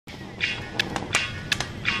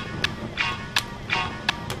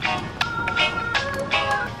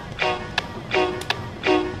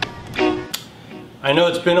I know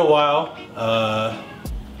it's been a while.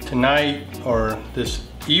 Tonight or this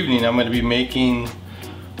evening I'm going to be making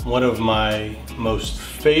one of my most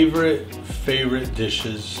favorite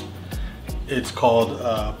dishes. It's called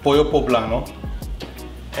Pollo Poblano,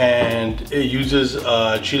 and it uses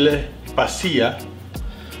Chile pasilla,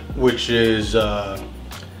 which is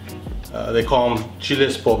they call them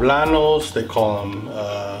Chiles Poblanos. They call them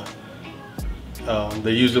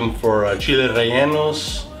they use them for chile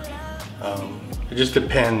rellenos. It just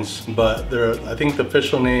depends, but I think the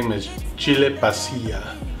official name is Chile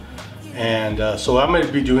pasilla. And so what I'm going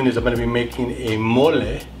to be doing is I'm going to be making a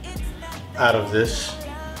mole out of this.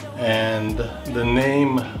 And the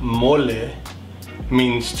name mole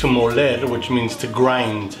means to moler, which means to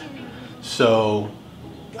grind. So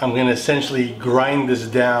I'm going to essentially grind this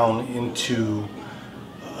down into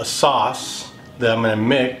a sauce that I'm going to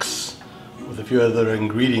mix with a few other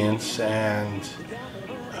ingredients, and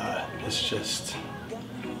it's just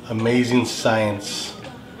amazing science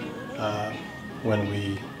when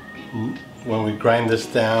we grind this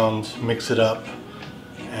down, mix it up,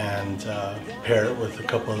 and pair it with a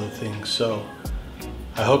couple other things. So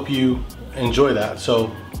I hope you enjoy that.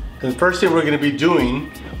 So the first thing we're going to be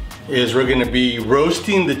doing is we're going to be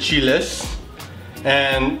roasting the chiles.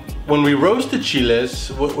 And when we roast the chiles,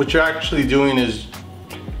 what you're actually doing is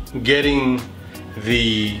getting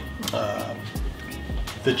the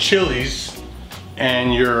chilies,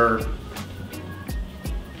 and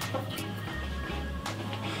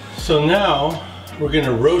so now we're going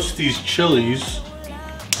to roast these chilies.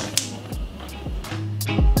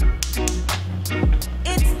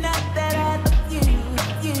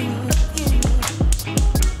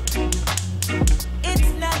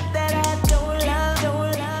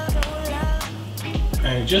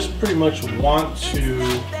 And you just pretty much want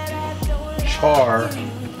to char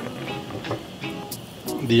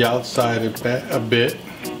the outside a bit.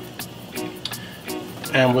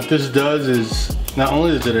 And what this does is not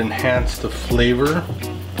only does it enhance the flavor,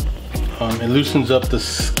 it loosens up the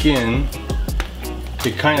skin,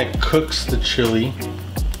 it kind of cooks the chili,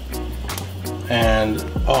 and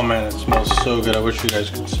oh man, it smells so good. I wish you guys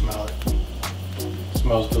could smell it. It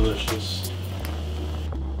smells delicious.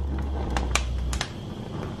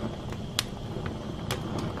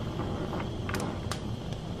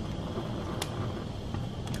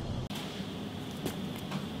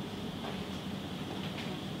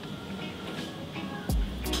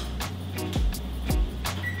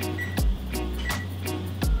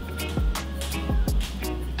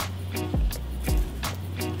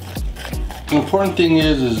 The important thing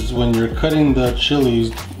is when you're cutting the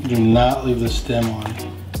chilies, do not leave the stem on.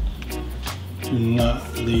 Do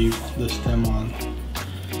not leave the stem on.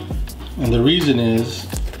 And the reason is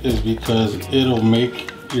because it'll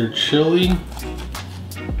make your chili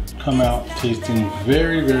come out tasting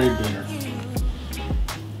very, very bitter.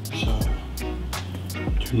 So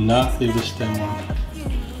do not leave the stem on.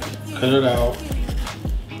 Cut it out.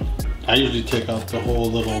 I usually take out the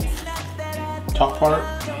whole little top part,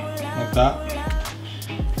 like that.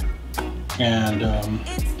 And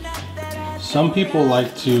some people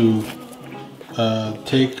like to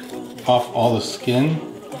take off all the skin.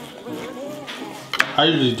 I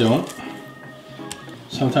usually don't.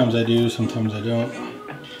 Sometimes I do, sometimes I don't.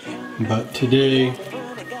 But today,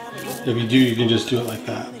 if you do, you can just do it like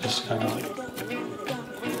that. Just kind of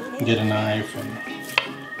like get a knife, and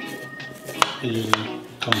it usually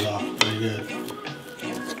comes off pretty good.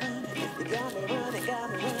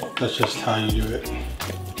 That's just how you do it,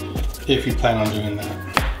 if you plan on doing that.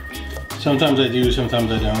 Sometimes I do,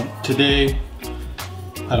 sometimes I don't. Today,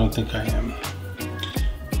 I don't think I am.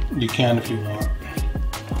 You can if you want.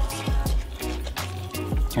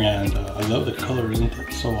 And I love the color, isn't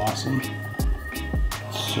that so awesome?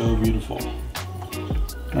 It's so beautiful.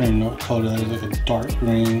 I don't even know what color that is, like a dark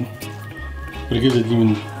green. But it gives it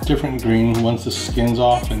even different green once the skin's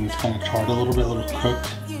off and it's kind of charred a little bit, a little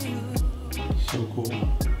cooked. So cool.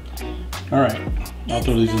 Alright, I'll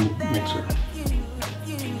throw these in the mixer.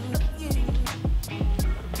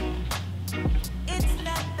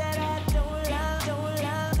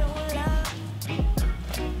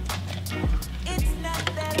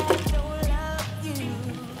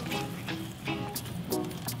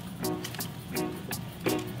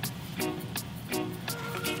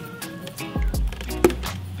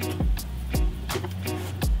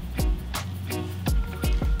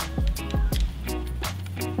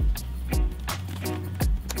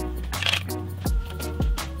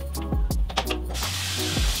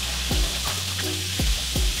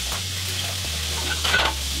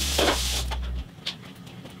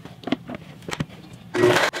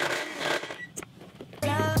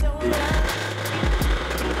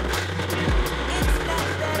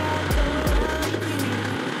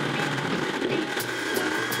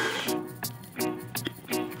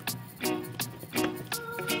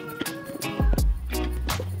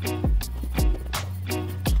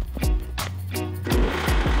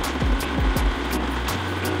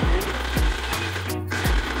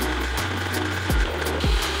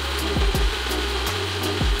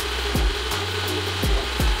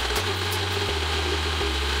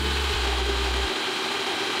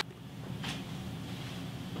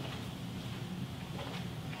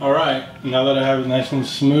 now that I have it nice and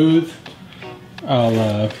smooth,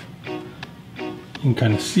 I'll you can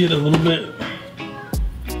kind of see it a little bit.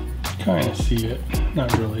 Kind of see it,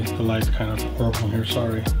 not really. The light's kind of horrible in here,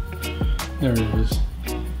 sorry. There it is.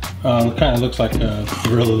 It kind of looks like a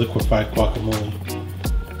really liquefied guacamole.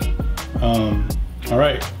 All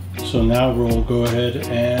right, so now we'll go ahead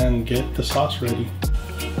and get the sauce ready.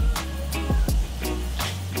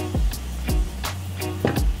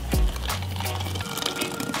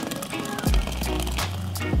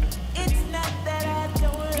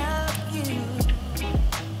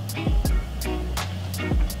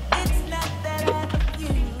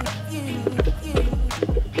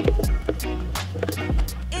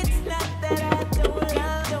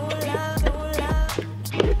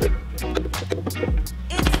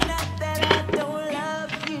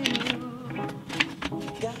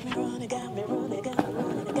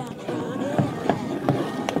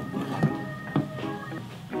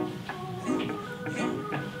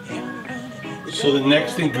 So the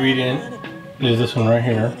next ingredient is this one right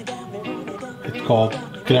here. It's called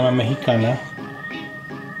Crema Mexicana.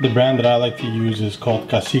 The brand that I like to use is called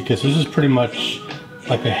Caciques. This is pretty much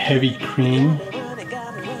like a heavy cream,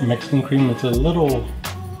 Mexican cream. It's a little,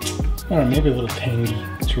 I don't know, maybe a little tangy.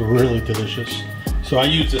 It's really delicious. So I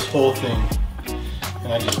use this whole thing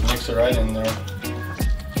and I just mix it right in there.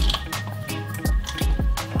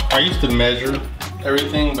 I used to measure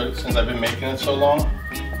everything, but since I've been making it so long,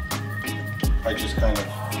 I just kind of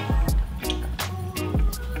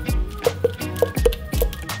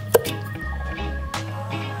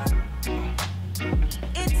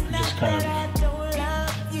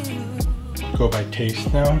go by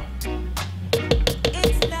taste now.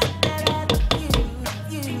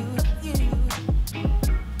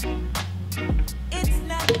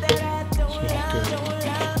 Smells good.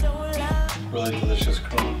 Really delicious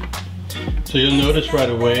cream. So you'll notice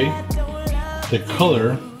right away the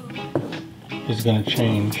color is going to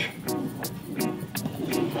change.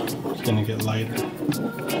 It's going to get lighter.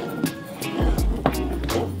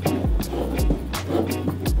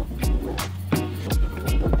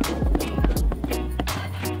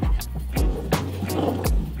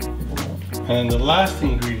 And the last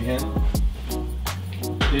ingredient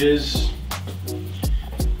is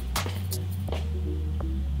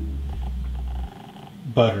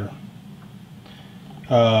butter.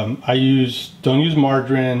 Don't use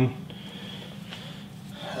margarine.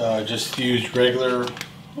 Just use regular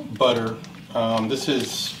butter. This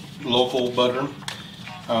is local butter.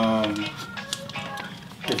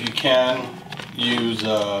 If you can use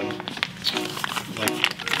like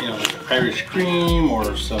Irish cream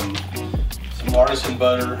or some artisan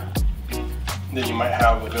butter that you might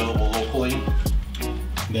have available locally,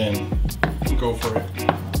 then go for it.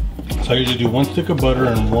 So I usually do 1 stick of butter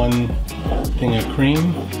and 1 thing of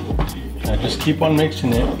cream, and I just keep on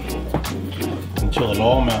mixing it until it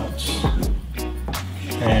all melts.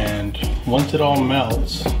 And once it all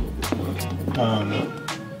melts,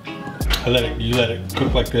 you let it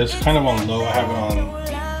cook like this, kind of on low. I have it on,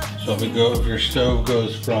 so if your stove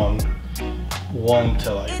goes from 1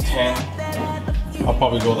 to like 10, I'll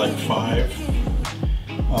probably go like 5,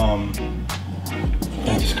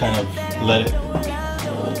 and just kind of let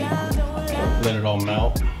it all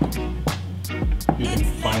melt. You can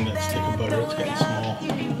find that stick of butter, it's getting small.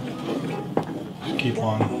 Just keep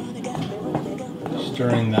on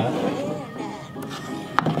stirring that.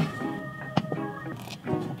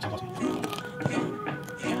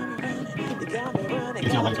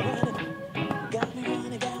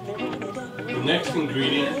 The next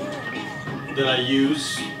ingredient that I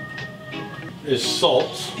use is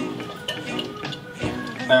salt.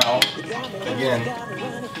 Now, again,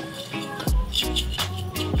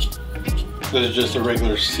 this is just a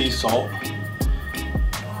regular sea salt,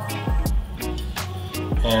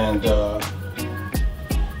 and I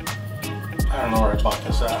don't know where I bought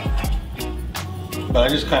this at, but I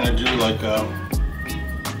just kind of do like a,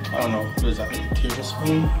 I don't know, what is that, like a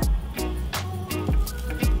tablespoon?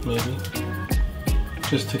 Maybe.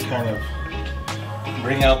 Just to kind of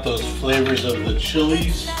bring out those flavors of the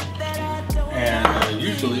chilies. And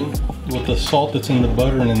usually with the salt that's in the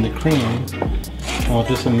butter and in the cream, and with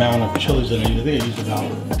this amount of chilies that I use, I think I used about,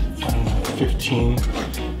 I don't know, 15.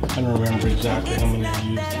 I don't remember exactly how many I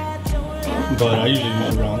used, but I usually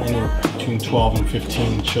use around anywhere between 12 and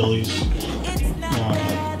 15 chilies.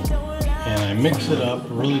 And I mix it up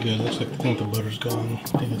really good. Looks like I think the butter's gone.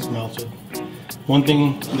 I think it's melted. One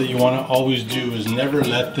thing that you want to always do is never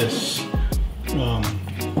let this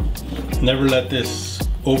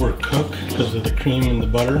overcook because of the cream and the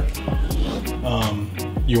butter.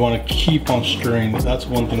 You want to keep on stirring. That's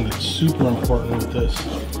one thing that's super important with this.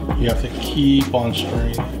 You have to keep on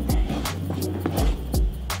stirring.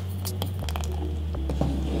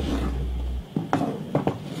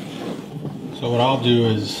 So what I'll do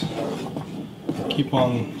is keep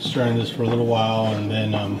on stirring this for a little while, and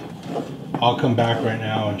then I'll come back right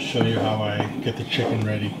now and show you how I get the chicken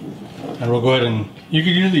ready. And we'll go ahead and, you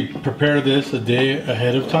can usually prepare this a day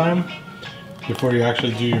ahead of time before you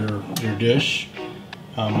actually do your dish.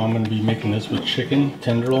 I'm going to be making this with chicken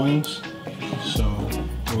tenderloins, so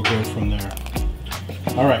we'll go from there.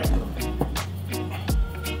 All right.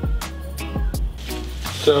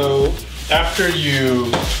 So after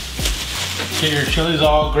you get your chilies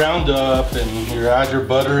all ground up and you add your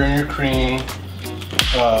butter and your cream,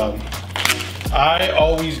 I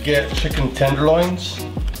always get chicken tenderloins,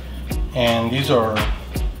 and these are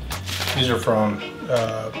from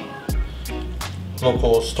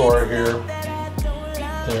local store here.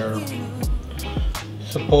 They're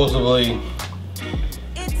supposedly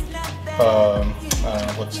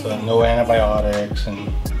no antibiotics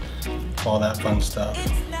and all that fun stuff.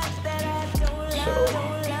 So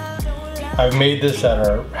I've made this at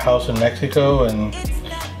our house in Mexico and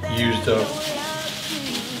used a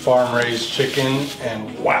farm-raised chicken,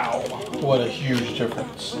 and wow, what a huge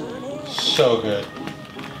difference. So good.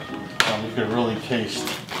 You could really taste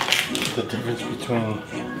the difference between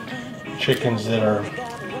chickens that are,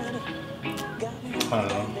 I don't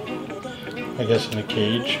know, I guess in a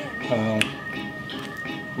cage. I don't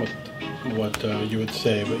know what you would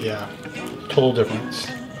say, but yeah, total difference.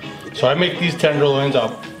 So I make these tenderloins,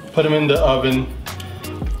 I'll put them in the oven,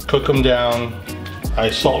 cook them down, I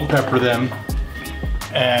salt and pepper them,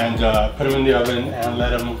 and put them in the oven and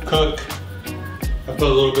let them cook. I put a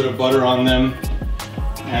little bit of butter on them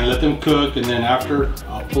and let them cook, and then after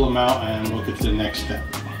I'll pull them out and we'll get to the next step.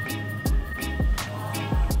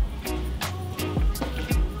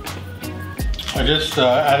 I just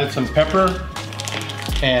added some pepper,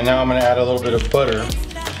 and now I'm going to add a little bit of butter.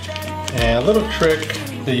 And a little trick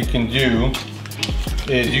that you can do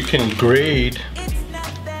is you can grate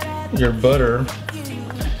your butter,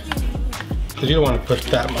 because you don't want to put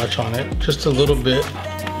that much on it, just a little bit.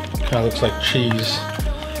 Kind of looks like cheese,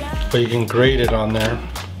 but you can grate it on there.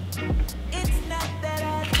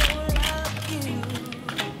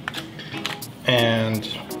 And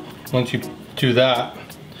once you do that,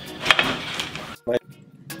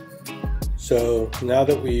 so now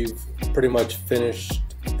that we've pretty much finished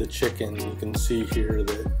the chicken, you can see here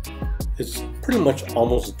that it's pretty much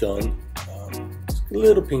almost done. It's a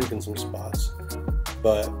little pink in some spots,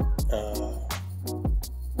 but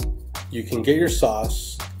you can get your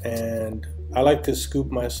sauce, and I like to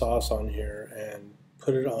scoop my sauce on here and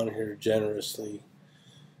put it on here generously,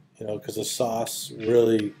 you know, because the sauce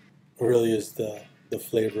really is the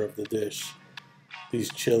flavor of the dish.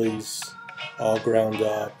 These chilies all ground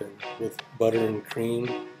up and with butter and cream,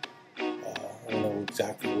 I don't know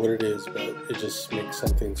exactly what it is, but it just makes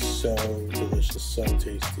something so delicious, so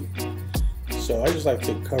tasty. So I just like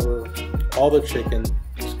to cover all the chicken,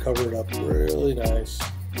 just cover it up really nice,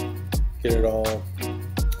 get it all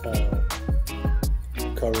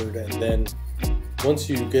covered, and then once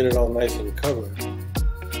you get it all nice and covered,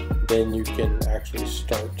 then you can actually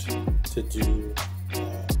start to do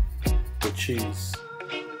the cheese.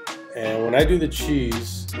 And when I do the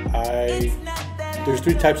cheese, there's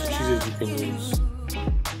 3 types of cheeses you can use.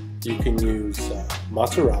 You can use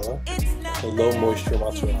mozzarella, the low moisture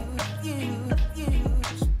mozzarella.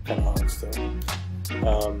 It's kind of hot still.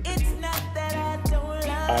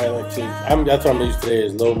 That's what I'm gonna use today,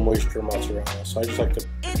 is low moisture mozzarella. So I just like to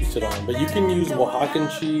piece it on. But you can use Oaxacan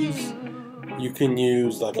cheese. You can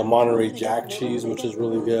use like a Monterey Jack cheese, which is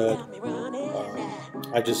really good.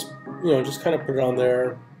 I just kind of put it on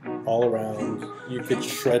there all around. You could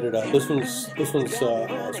shred it up. This one's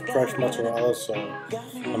fresh mozzarella, so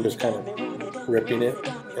I'm just kind of ripping it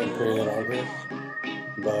and putting it on here.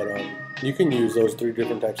 But you can use those 3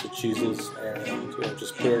 different types of cheeses and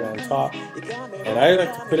just put it on top. And I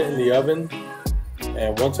like to put it in the oven.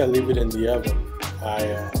 And once I leave it in the oven,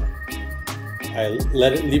 I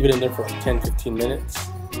leave it in there for like 10-15 minutes.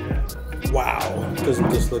 Wow, doesn't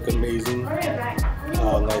this look amazing?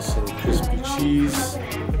 Nice and crispy cheese.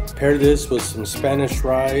 Pair this with some Spanish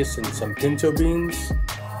rice and some pinto beans,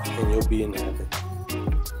 and you'll be in heaven.